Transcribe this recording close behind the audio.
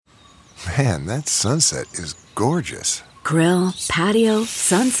Man, that sunset is gorgeous. Grill, patio,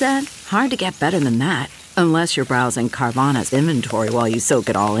 sunset. Hard to get better than that. Unless you're browsing Carvana's inventory while you soak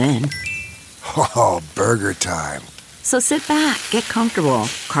it all in. Oh, burger time. So sit back, get comfortable.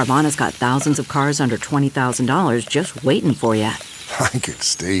 Carvana's got thousands of cars under $20,000 just waiting for you. I could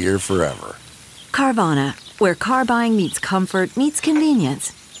stay here forever. Carvana, where car buying meets comfort meets convenience.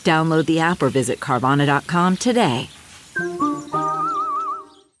 Download the app or visit Carvana.com today.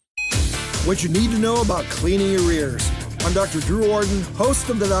 What you need to know about cleaning your ears. I'm Dr. Drew Ordon, host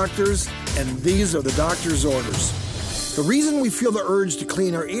of The Doctors, and these are the doctor's orders. The reason we feel the urge to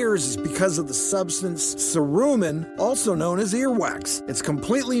clean our ears is because of the substance cerumen, also known as earwax. It's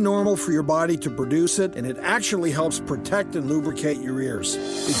completely normal for your body to produce it, and it actually helps protect and lubricate your ears.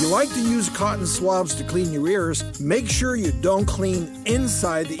 If you like to use cotton swabs to clean your ears, make sure you don't clean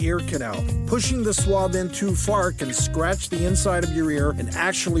inside the ear canal. Pushing the swab in too far can scratch the inside of your ear and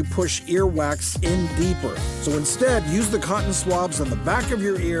actually push earwax in deeper. So instead, use the cotton swabs on the back of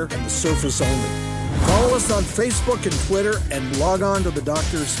your ear and the surface only. Follow us on Facebook and Twitter and log on to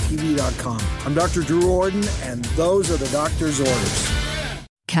thedoctorstv.com. I'm Dr. Drew Ordon, and those are the doctor's orders.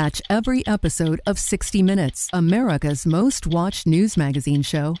 Catch every episode of 60 Minutes, America's most watched news magazine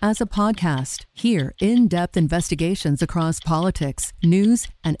show, as a podcast. Hear in-depth investigations across politics, news,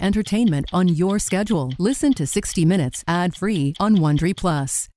 and entertainment on your schedule. Listen to 60 Minutes ad-free on Wondery Plus.